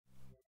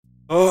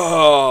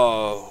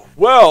Oh,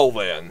 well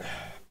then.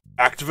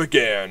 Active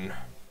again.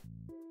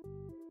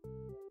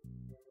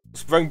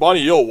 Spring Bunny,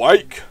 you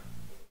awake?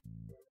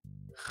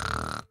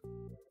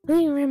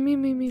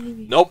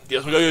 Nope,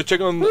 guess we gotta go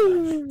check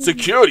on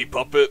security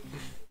puppet.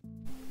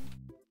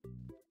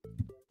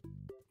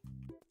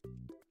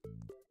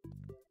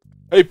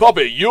 Hey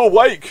puppet, you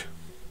awake?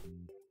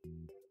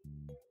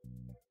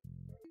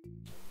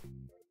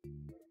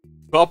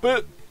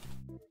 Puppet?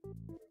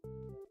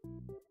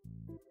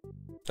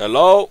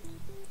 Hello?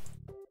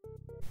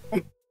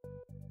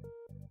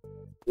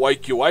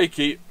 Wakey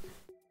wakey.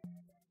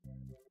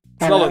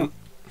 Snellin'.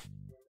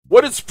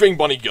 Where did Spring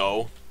Bunny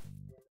go?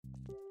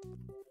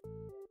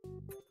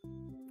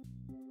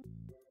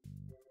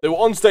 They were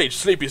on stage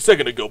sleepy a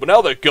second ago, but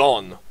now they're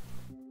gone.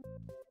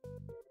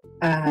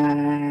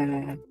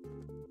 Why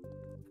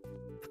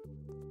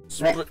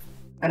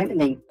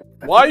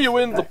are you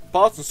in the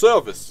parts and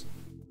service?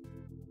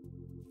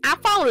 I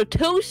found a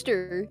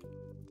toaster.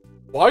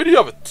 Why do you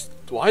have a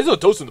why is there a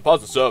toaster in the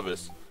parts and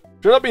service?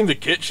 Should that be in the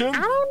kitchen?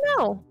 I don't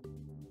know.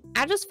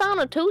 I just found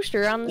a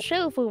toaster on the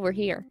shelf over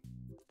here.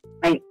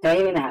 Wait, do you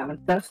even have a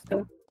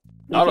toaster?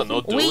 I don't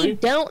know, do we? We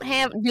don't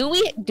have, do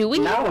we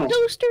No. have a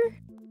toaster?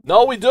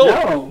 No, we don't.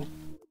 No.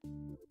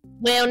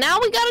 Well, now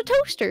we got a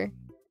toaster.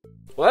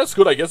 Well, that's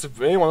good, I guess, if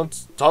anyone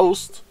wants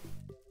toast.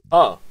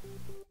 Huh.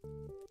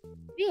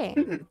 Yeah.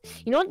 You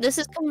know what? This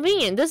is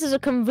convenient. This is a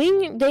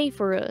convenient day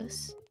for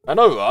us. I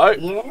know, right?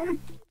 Yeah.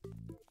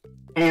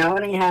 And I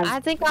only have I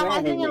think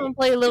I'm gonna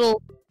play a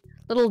little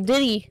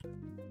ditty.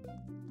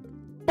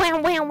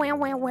 Wow, wow, wow,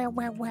 wow, wow,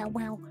 wow, wow,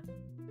 wow.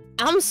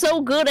 I'm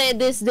so good at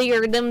this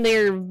there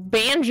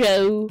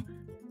banjo.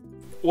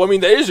 Well, I mean,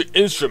 there is an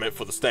instrument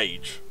for the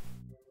stage.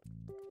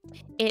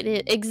 It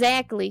is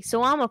exactly.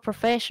 So I'm a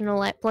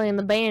professional at playing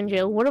the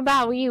banjo. What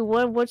about you?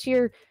 What's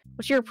your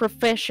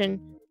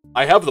profession?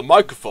 I have the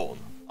microphone.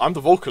 I'm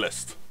the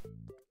vocalist.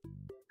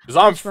 Because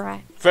I'm That's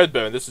right.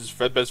 Fredbear, and this is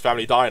Fredbear's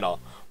Family Diner.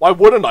 Why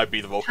wouldn't I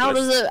be the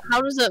vocalist?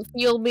 How does it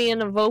feel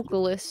being a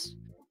vocalist?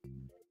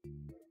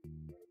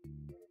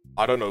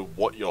 I don't know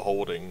what you're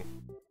holding.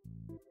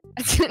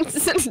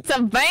 It's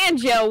a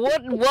banjo.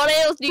 What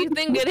else do you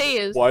think it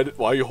is? Why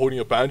are you holding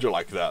a banjo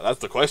like that? That's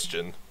the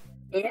question.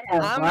 Yeah.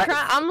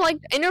 I'm like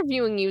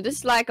interviewing you. This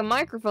is like a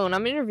microphone.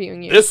 I'm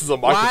interviewing you. This is a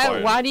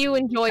microphone. Why do you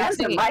enjoy That's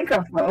singing? a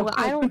microphone. Well,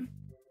 I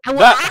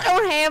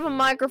don't have a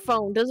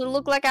microphone. Does it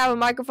look like I have a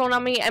microphone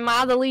on me? Am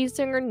I the lead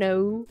singer?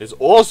 No. There's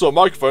also a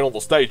microphone on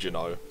the stage, you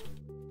know.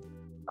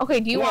 Okay,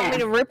 do you want me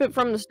to rip it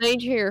from the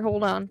stage? Here,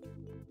 hold on.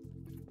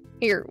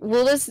 Here,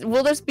 will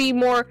this be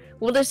more?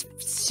 Will this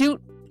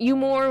suit you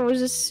more? Was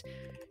this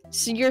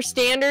your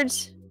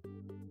standards?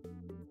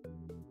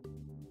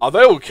 Are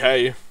they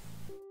okay?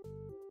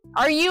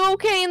 Are you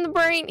okay in the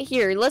brain?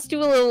 Here, let's do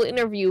a little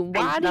interview.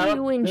 Why do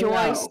you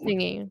enjoy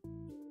singing?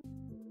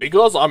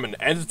 Because I'm an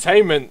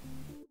entertainment.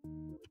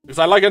 Because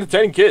I like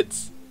entertaining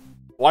kids.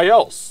 Why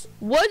else?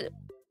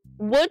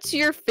 What's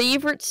your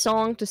favorite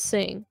song to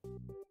sing?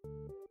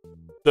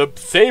 The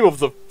theme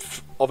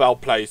of our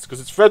place, because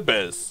it's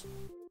Fredbears.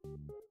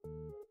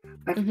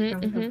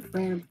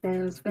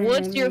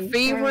 What's your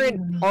favorite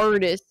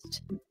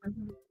artist?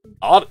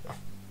 Did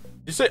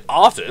you say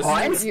artist?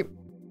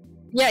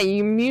 Yeah,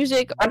 your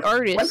music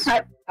artist. What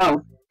type?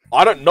 Oh.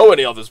 I don't know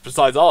any others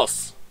besides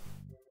us.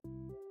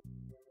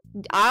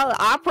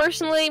 I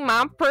personally,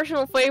 my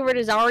personal favorite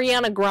is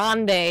Ariana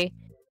Grande.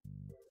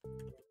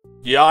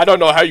 Yeah, I don't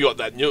know how you got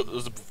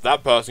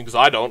that person, because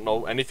I don't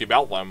know anything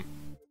about them.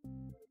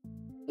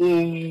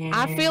 Yeah.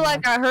 I feel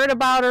like I heard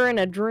about her in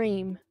a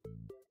dream.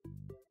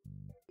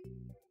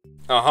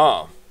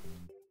 Uh-huh.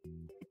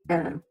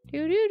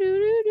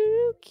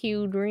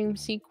 Cue dream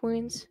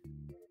sequence.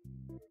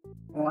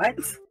 What?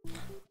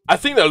 I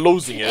think they're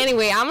losing it.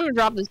 Anyway, I'm gonna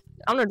drop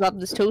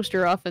this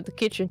toaster off at the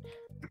kitchen.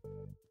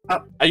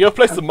 Oh, are you gonna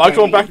place the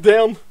microphone back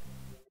down?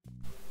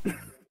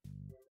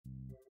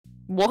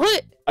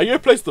 What? Are you gonna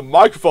place the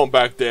microphone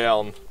back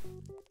down?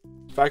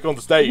 Back on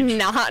the stage?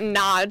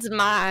 Nah, it's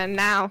mine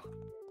now.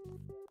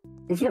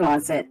 Did you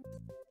lost it?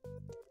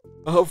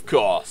 Of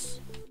course.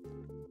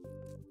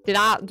 Did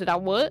I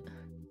what?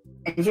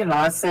 Did you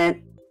lost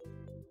it?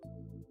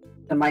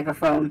 The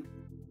microphone.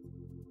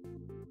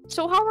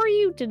 So how are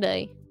you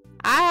today?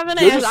 I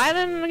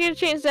didn't get a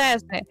chance to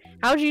ask that.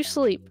 How'd you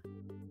sleep?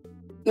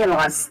 You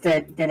lost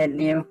it, didn't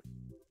you?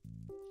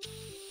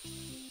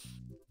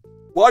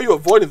 Why are you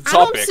avoiding the topic?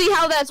 I don't see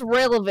how that's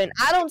relevant.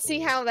 I don't see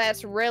how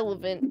that's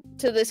relevant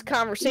to this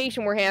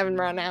conversation we're having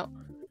right now.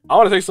 I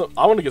want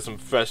to get some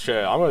fresh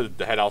air. I'm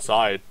gonna head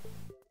outside.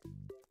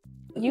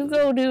 You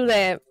go do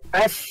that.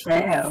 Fresh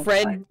air.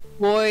 Fred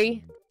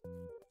boy.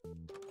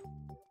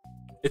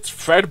 It's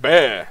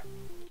Fredbear.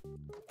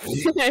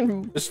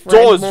 This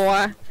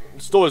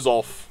door is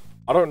off.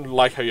 I don't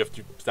like how you have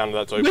to stand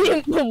on that to open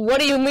it. What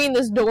do you mean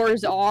this door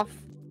is off?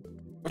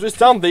 I just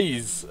found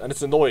these, and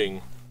it's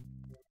annoying.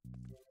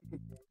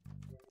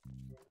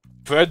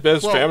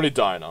 Fredbear's Family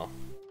Diner.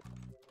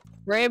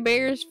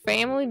 Fredbear's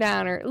Family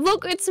Diner.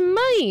 Look, it's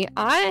me.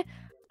 I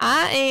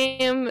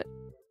am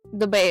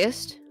the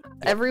best.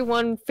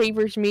 everyone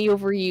favors me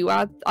over you.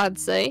 I'd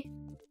say.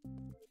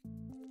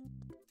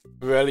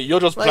 Really? You're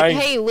just Like, playing.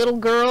 hey, little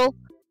girl.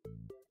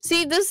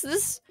 See, this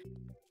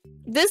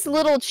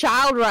little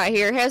child right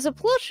here has a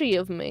plushie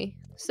of me.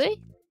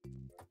 See?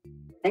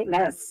 I think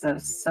that's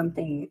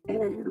something.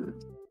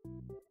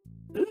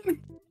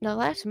 No,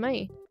 that's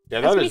me. Yeah,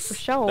 That's that me is for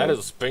sure. that is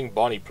a Spring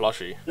Bonnie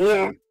plushie.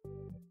 Yeah.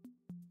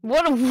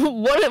 What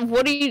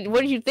do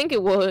you think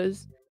it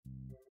was?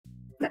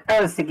 I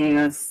was thinking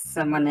of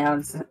someone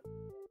else.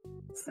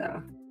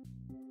 So.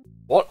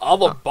 What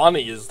other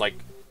bunny is like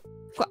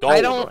gold?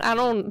 I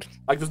don't.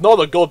 Like, there's no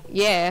other gold.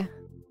 Yeah.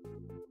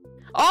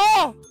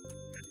 Oh!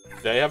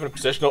 They have an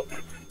obsession of.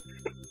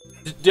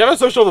 Do you have an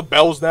obsession of the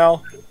bells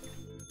now?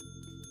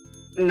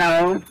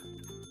 No.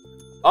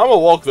 I'm gonna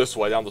walk this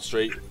way down the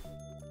street.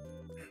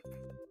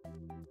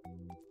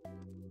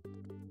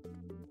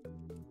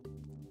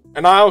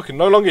 And I can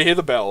no longer hear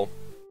the bell.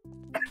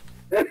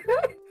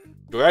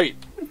 Great.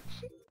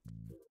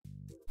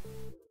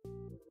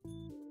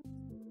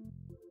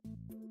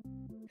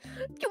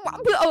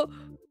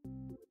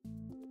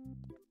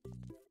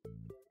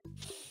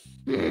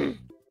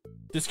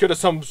 This kid has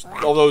some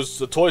of those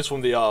toys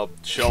from the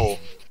show.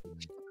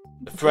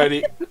 The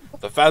Freddy,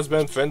 the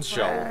Fazbear and Friends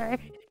show.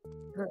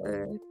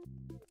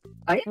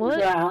 What?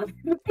 Yeah.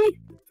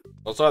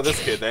 Also,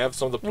 this kid, they have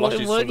some of the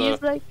plushies What from do you the.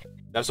 think?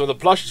 They have some of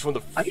the plushies from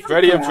the Are you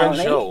Freddy and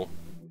Friends growling? show.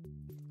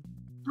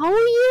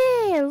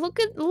 Oh yeah!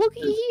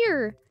 Looky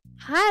here.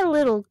 Hi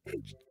little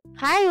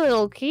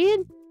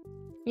kid.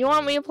 You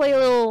want me to play a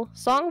little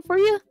song for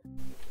you?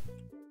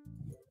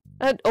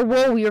 Oh,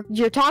 whoa!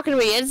 You're talking to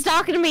me. It's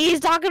talking to me.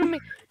 He's talking to me.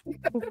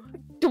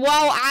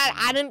 Well,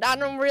 I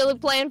didn't really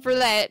plan for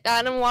that.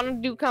 I didn't want to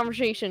do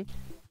conversation.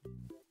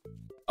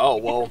 Oh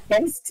well.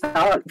 Let's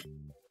talk.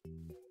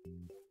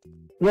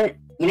 What?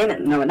 You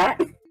didn't know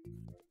that?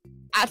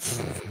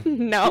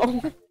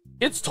 No.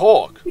 It's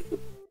talk.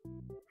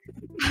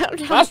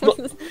 That's not,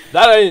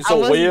 that ain't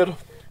so weird.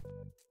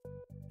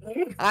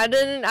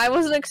 I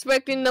wasn't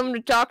expecting them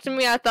to talk to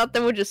me. I thought they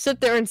would just sit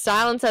there in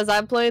silence as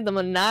I played them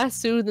a nice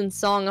soothing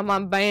song on my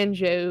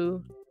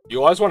banjo. You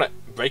guys want to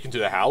break into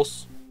the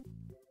house?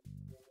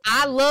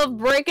 I love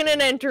breaking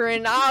and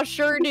entering. I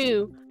sure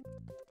do.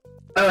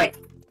 Oh wait.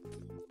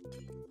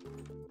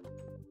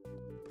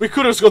 We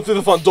could have just gone through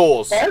the front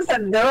doors. There's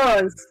some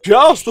doors.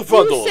 Just the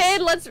front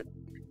doors.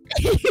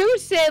 You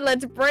said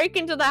let's break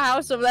into the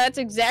house, so that's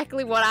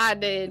exactly what I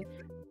did.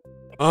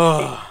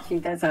 She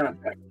does have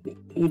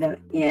a.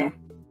 Yeah.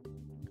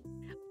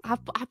 I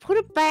put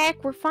it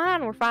back. We're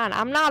fine. We're fine.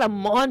 I'm not a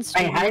monster.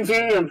 Wait, how did you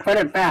even put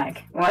it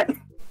back? What?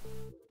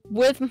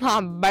 With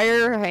my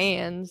bare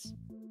hands.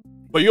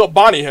 But you got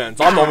bunny hands.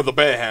 I'm the one with the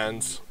bare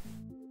hands.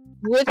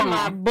 With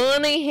my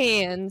bunny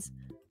hands.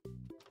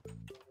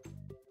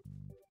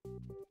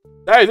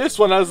 Hey, this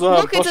one has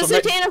Look, it's a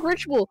satanic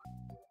ritual.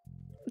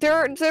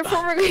 They're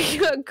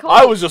forming a cult.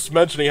 I was just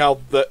mentioning how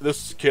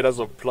this kid has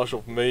a plush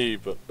of me,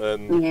 but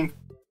then. Yeah.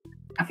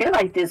 I feel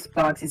like this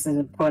box is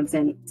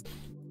important.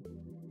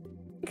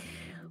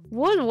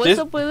 What's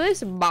up with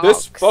this box?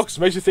 This box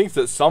makes you think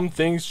that some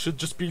things should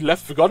just be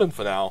left forgotten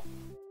for now.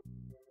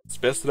 It's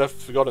best left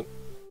forgotten.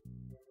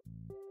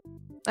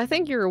 I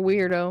think you're a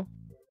weirdo.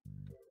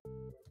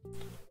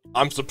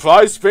 I'm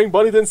surprised Spring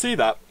Bunny didn't see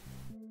that.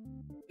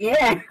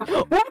 Yeah.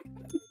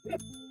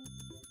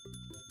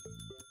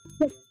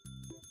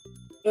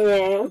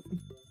 Yeah.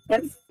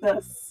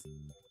 That's.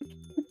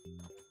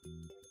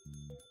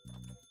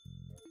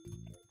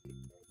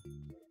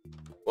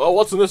 Well,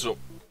 what's in this room?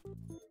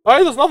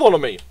 Hey, there's another one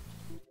of me.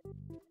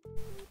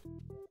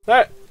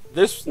 Hey,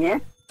 this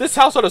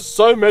house has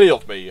so many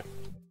of me.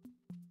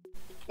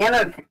 Yeah,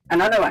 look,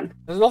 another one.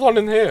 There's another one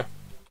in here.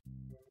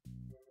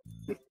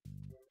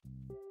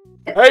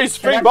 Hey,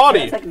 Spring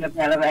Bonnie!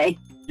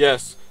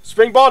 Yes,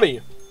 Spring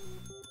Bonnie!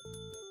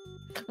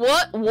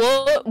 What?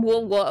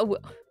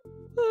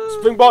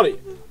 Spring Bonnie,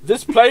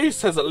 this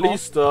place has at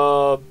least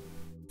 4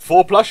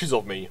 plushies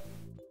of me.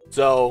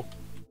 So...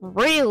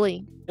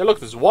 Really? Yeah, look,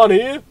 there's one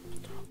here,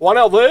 one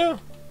out there,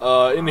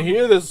 in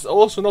here there's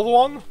also another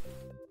one.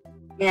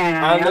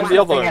 Yeah, and then the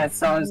other one. I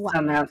saw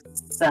some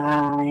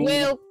outside.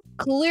 Well,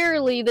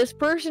 clearly this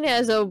person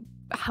has a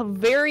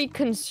very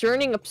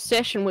concerning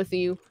obsession with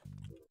you.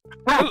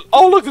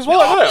 Oh, look, there's one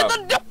out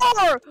Open the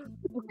door!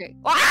 Okay.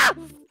 Ah!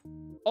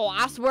 Oh,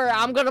 I swear,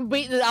 I'm gonna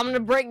break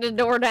the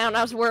door down.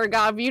 I swear to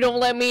God, if you don't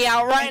let me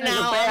out right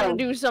now, I'm gonna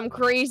do some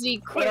crazy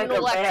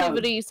criminal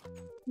activities.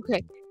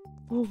 Okay.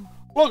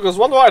 Look, there's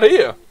one right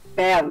here.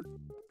 Bam.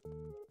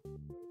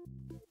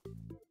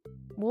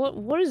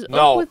 What is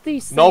No, up with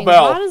these things? no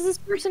bell. Why does this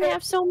person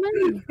have so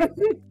many?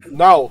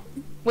 No.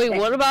 Wait,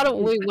 what about it?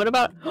 Wait, what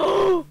about?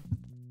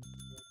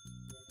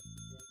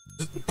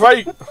 Just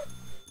break.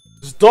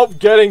 Stop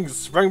getting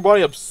Spring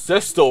Bonnie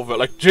obsessed over it.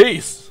 Like,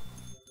 jeez.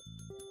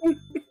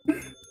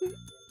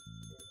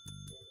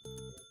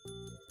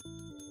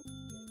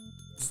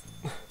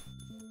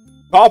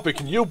 Poppy,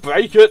 can you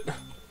break it?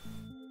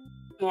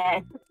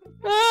 Yeah.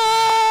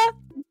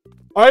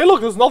 Hey,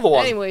 look, there's another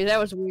one. Anyway, that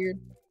was weird.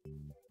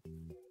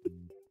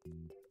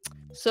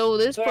 So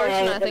this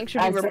person, I think, should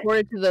be I'd say-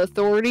 reported to the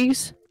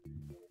authorities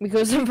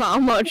because of how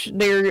much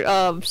their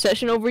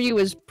obsession over you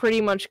is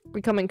pretty much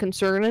becoming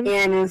concerning.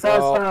 Yeah, and there's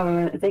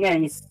also, I think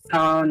I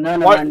saw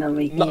another What? one the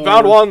weekend.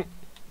 Found one.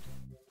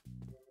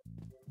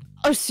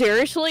 Oh,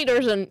 seriously?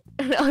 There's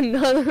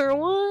another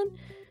one?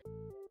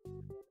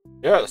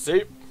 Yeah,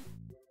 see?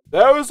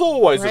 There is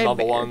always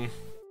another Fredbear. one.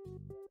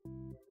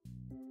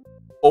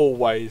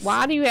 Always.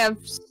 Why do you have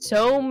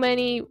so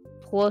many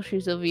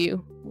plushies of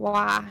you?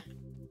 Why?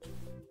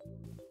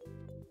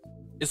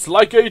 It's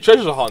like a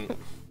treasure hunt.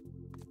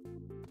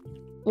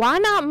 Why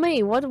not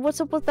me?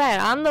 What's up with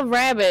that? I'm the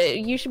rabbit.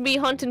 You should be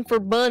hunting for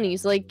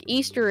bunnies, like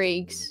Easter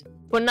eggs,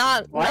 but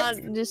not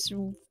this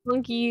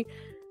funky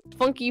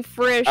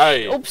fresh.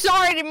 Hey. Oh,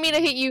 sorry, I didn't mean to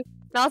hit you.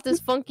 Not this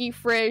funky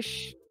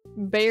fresh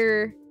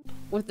bear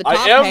with the top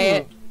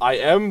hat. I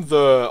am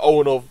the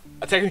owner of,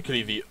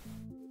 technically the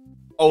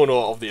owner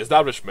of the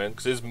establishment,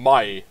 because it's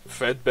my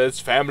Fredbear's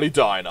family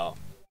diner,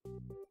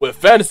 where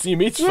fantasy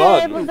meets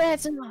Yeah, fun. but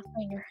that's not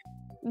fair.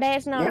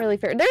 That's not really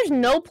fair. There's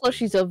no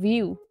plushies of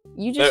you.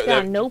 You just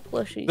There- got no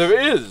plushies. There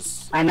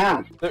is. I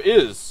know. There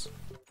is.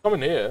 Come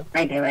in here.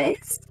 Right there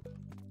is.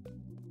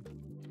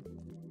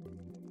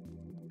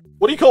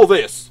 What do you call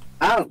this?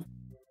 Oh.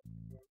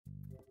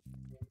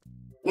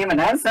 Yeah, but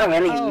that's not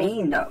really Oh.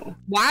 mean, though.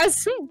 Why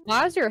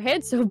is your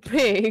head so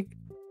big?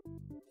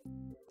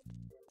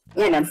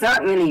 Yeah, that's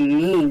not really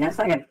mean. That's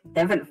like a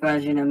different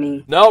version of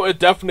me. No, it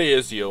definitely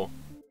is you.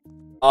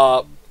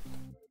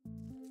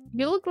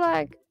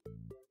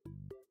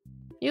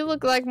 You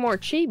look like more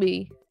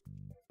chibi.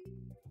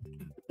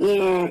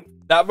 Yeah.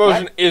 That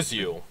version is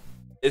you.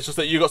 It's just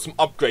that you got some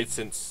upgrades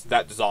since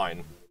that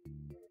design.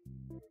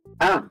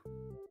 Oh.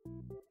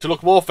 To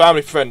look more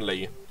family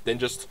friendly than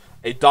just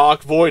a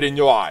dark void in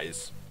your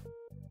eyes.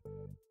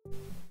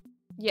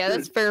 Yeah,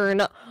 that's fair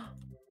enough.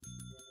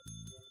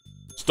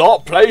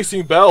 Stop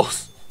placing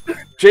bells!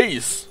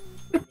 Jeez!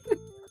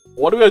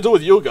 What are we gonna do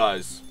with you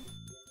guys?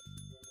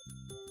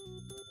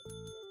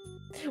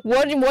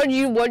 What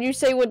do you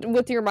say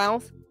with your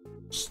mouth?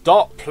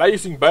 Stop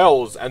placing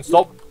bells and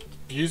stop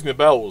using the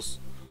bells.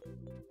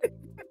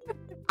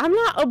 I'm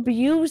not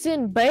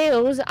abusing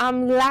bells.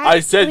 I'm I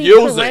said lightly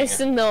using.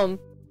 caressing them.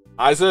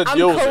 I said I'm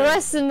using.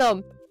 caressing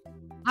them.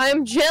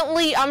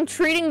 I'm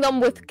treating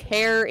them with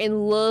care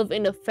and love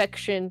and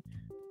affection.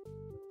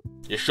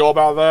 You sure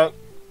about that?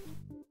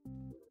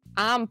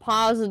 I'm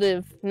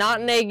positive.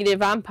 Not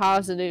negative, I'm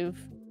positive.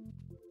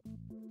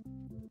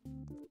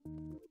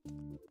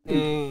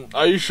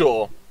 Are you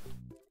sure?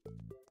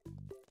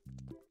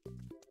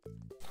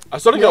 I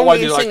still don't You get want why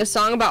me they to like. sing a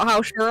song about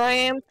how sure I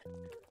am?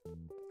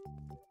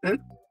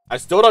 I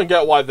still don't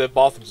get why their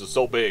bathrooms are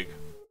so big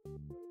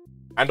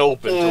and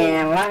open.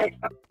 Yeah, what?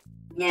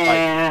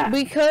 Yeah.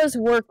 Because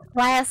we're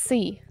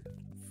classy.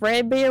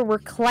 Fredbear, we're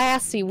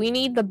classy. We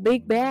need the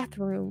big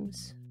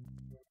bathrooms.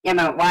 Yeah,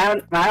 but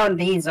why aren't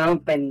these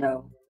open,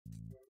 though?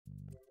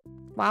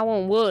 Why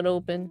won't wood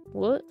open?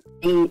 What?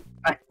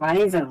 Why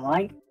is it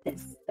like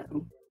this,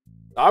 though?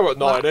 I got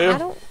no Well, idea. I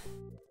don't...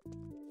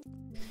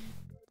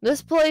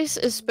 This place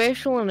is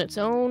special in its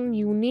own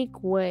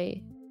unique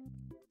way.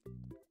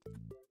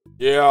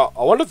 Yeah,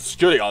 I wonder if the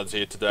security guard's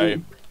here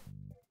today.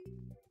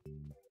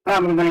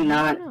 Probably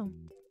not. Oh.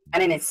 I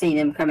didn't see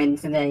them come in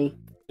today.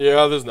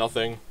 Yeah, there's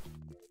nothing.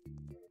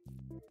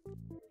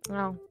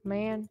 Oh,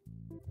 man.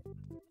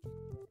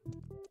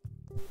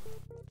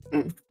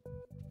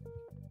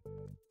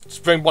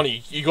 Spring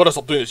Bunny, you gotta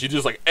stop doing this. You do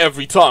this like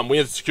every time we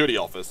in the security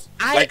office.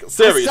 Like,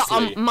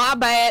 seriously. My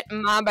bad.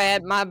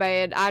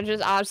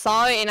 I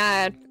saw it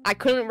and I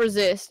couldn't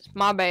resist.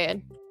 My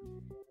bad.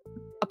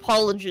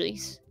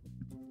 Apologies.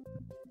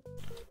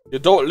 You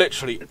do it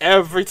literally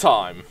every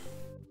time.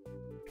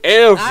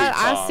 Every time.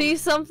 I see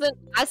something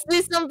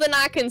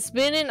I can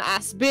spin in, I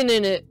spin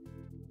in it.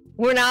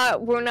 We're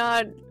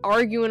not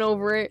arguing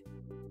over it.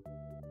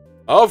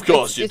 Of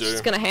course you It's do.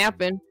 just gonna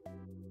happen.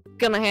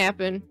 Gonna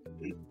happen.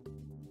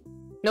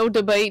 No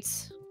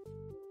debates.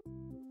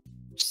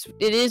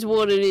 It is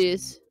what it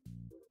is.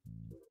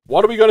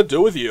 What are we gonna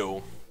do with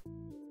you?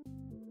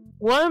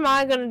 What am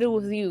I gonna do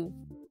with you?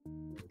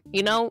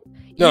 You know,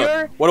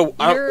 No, what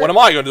am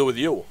I gonna do with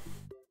you?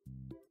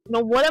 No,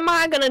 what am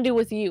I gonna do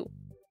with you?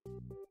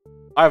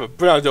 I have a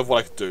brilliant idea of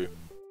what I could do.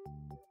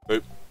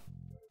 Oop.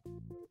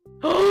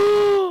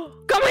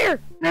 Come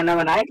here! I know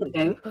what I can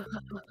do.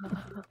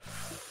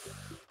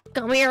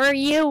 Come here,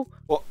 you!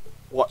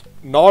 What?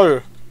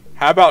 No.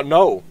 How about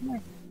no?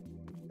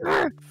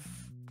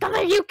 Come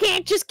here, you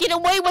can't just get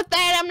away with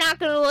that! I'm not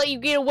gonna let you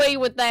get away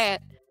with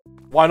that!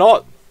 Why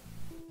not?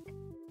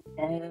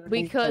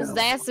 Because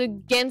that's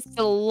against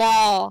the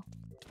law.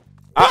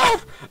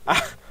 That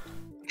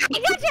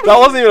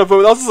wasn't even a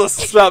boot, that was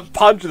just a slap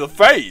punch in the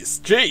face.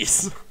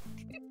 Jeez.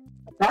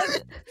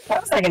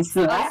 That was like a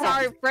slap. I'm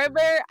sorry,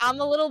 Fredbear. I'm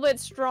a little bit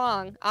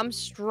strong. I'm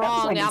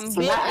strong. That's like a I'm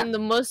built slap. in the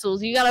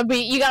muscles. You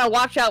gotta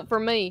watch out for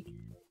me.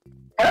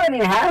 I don't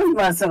even have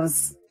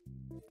muscles.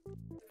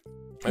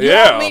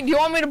 Yeah. Do you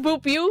want me to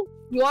boop you?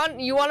 You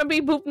want to be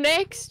booped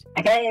next?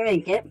 I can't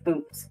even get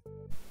boots.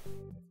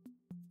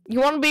 You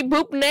want to be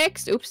Boop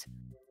next? Oops.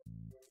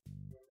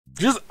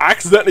 Just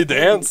accidentally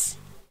dance.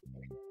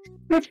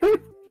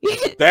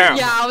 Damn.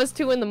 Yeah, I was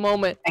too in the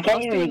moment. I can't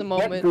was too in the even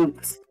moment. get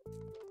boops.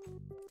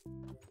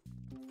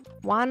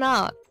 Why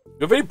not? Do you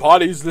have any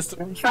parties listed?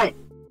 I'm trying.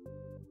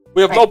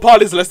 We have no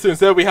parties listed.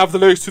 Instead, we have the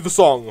lyrics to the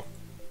song.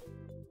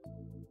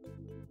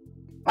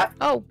 What?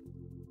 Oh.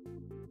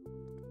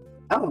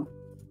 Oh.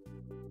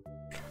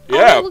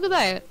 Yeah. Oh, look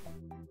at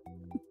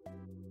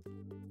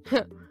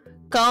that.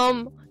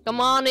 Come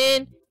on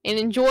in and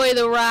enjoy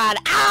the ride.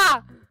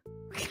 Ah!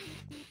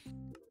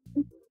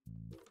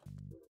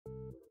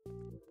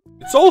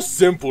 It's all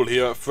simple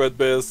here at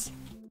Fredbears.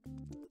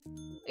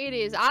 It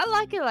is. I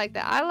like it like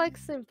that. I like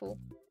simple.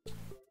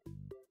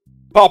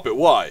 Pop it,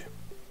 why?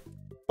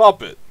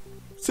 Pop it.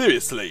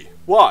 Seriously,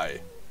 why?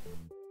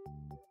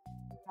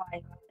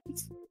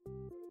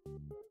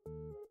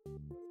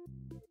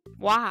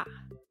 Why?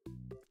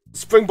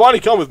 Spring Bonnie,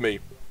 come with me.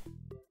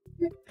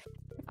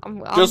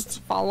 I'm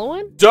Just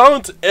following.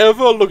 Don't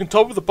ever look on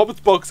top of the puppet's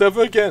box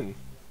ever again.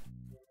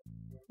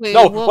 Wait,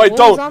 No, wait, what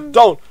don't, was on-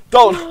 don't.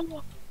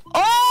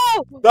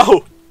 Oh!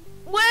 No.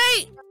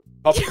 Wait!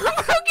 Puppet, You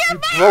broke your you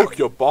back! broke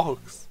your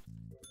box.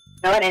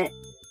 No, I didn't.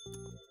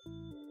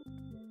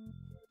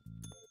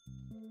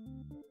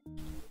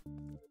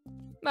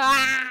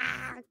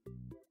 Ah!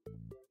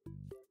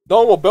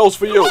 No more bells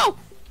for you. Oh!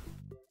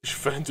 She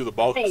fell into the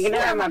box. Hey, get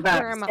out of my box.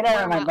 Where am I? Get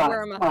out of my box.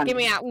 Where am Come I? on. Get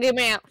me out! Get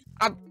me out!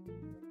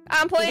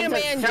 I'm playing a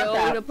You can just banjo. jump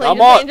out. To play a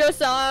Come on. banjo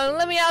song.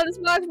 Let me out of this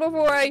box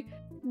before I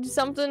do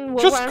something.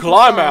 Just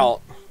climb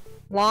out.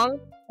 Long.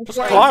 Just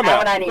Before I climb How out.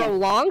 would I Go need?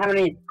 long. How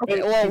many?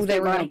 Okay, whoa,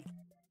 there we go.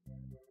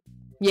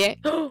 Yeah.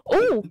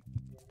 Oh.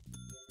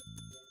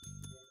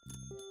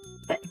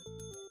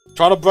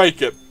 Trying to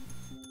break it.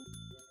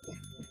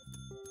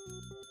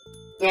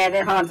 Yeah,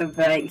 they're hard to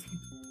break.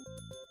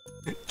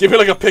 Give me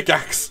like a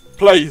pickaxe,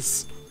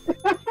 please.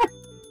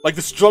 Like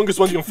the strongest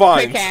one you can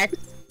find. Pickaxe.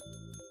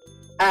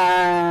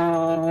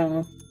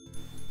 I'm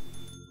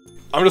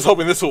just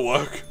hoping this will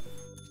work.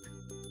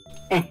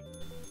 Eh.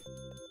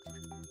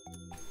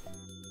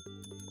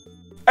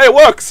 Hey, it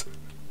works!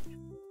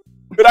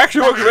 It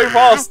actually works very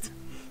fast!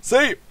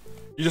 See?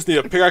 You just need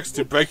a pickaxe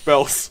to break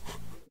bells.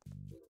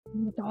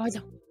 I saw you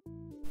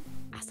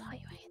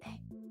right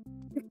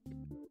there.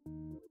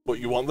 What,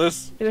 you want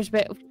this? There's a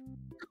bit.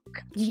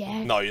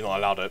 Yeah. No, you're not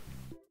allowed it.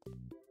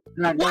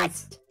 Not What?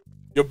 nice.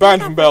 You're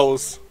banned from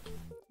bells.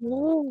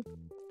 Whoa.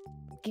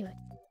 Give it.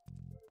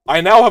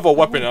 I now have a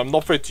weapon and I'm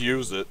not afraid to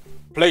use it.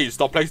 Please,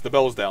 stop placing the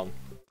bells down.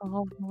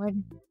 Oh,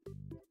 Lord.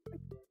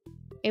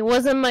 It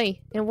wasn't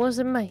me. It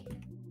wasn't me.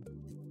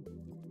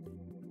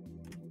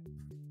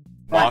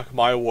 Mark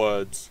my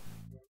words.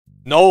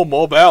 No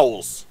more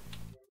bells!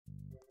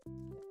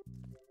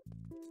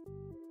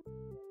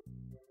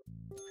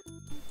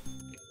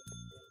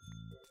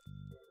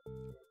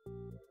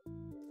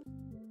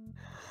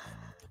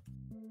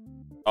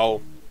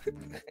 Oh.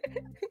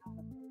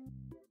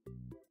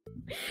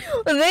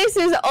 This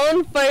is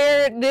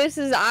unfair.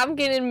 I'm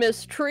getting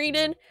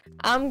mistreated.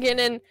 I'm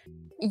getting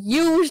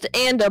used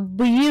and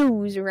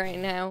abused right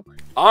now.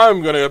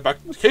 I'm gonna go back.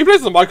 Can you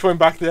place the microphone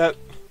back there?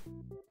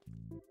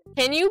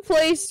 Can you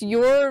place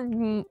your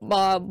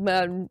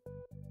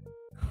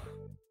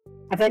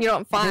I think you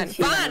know, fine,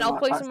 she fine. doesn't I'll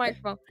want place us the to-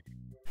 microphone.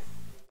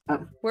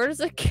 Oh. Where does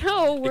it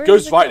go? Where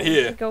goes does it right go?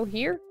 here. Does it go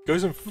here?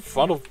 Goes in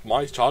front of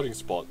my charging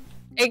spot.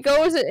 It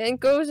goes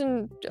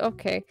in.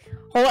 Okay,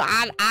 hold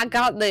on. I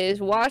got this.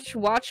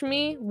 Watch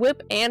me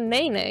whip and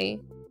nay.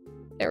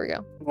 There we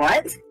go.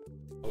 What?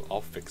 I'll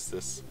fix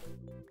this.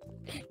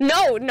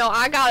 No,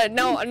 I got it.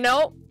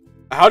 No.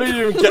 How did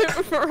you even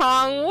get?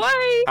 Wrong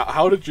way.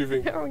 How did you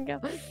even There we go.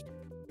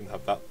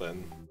 have that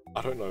then?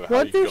 I don't know how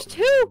What? you There's got.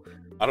 two.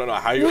 I don't know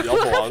how you got the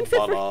other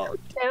one, but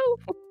Two.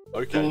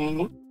 okay.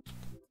 Mm.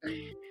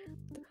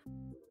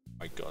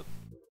 My God,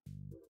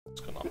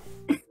 what's going on?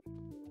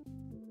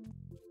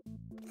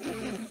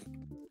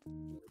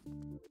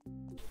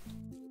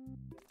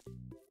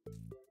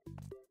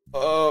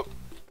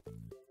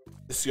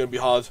 This is gonna be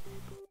hard.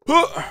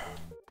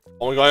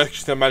 Oh my God, I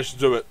actually managed to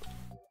do it.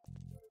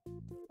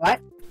 What?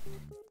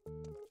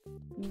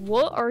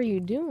 What are you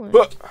doing?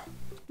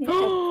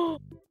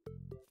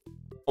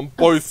 On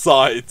both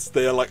sides,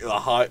 they are like the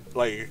high,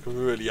 like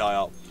really high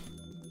up.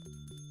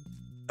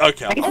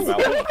 Okay, I'm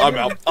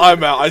out.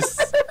 I'm out.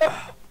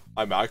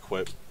 I'm out. I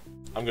quit.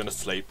 I'm gonna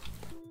sleep.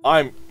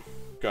 I'm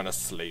gonna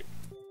sleep.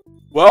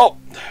 Well,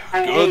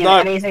 good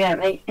night. I need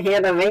to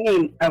hear the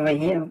ringing over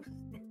here.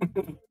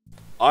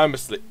 I'm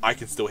asleep. I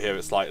can still hear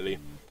it slightly.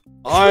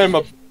 I'm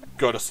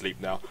gonna sleep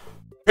now.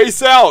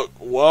 Peace out,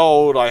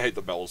 world. I hate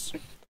the bells.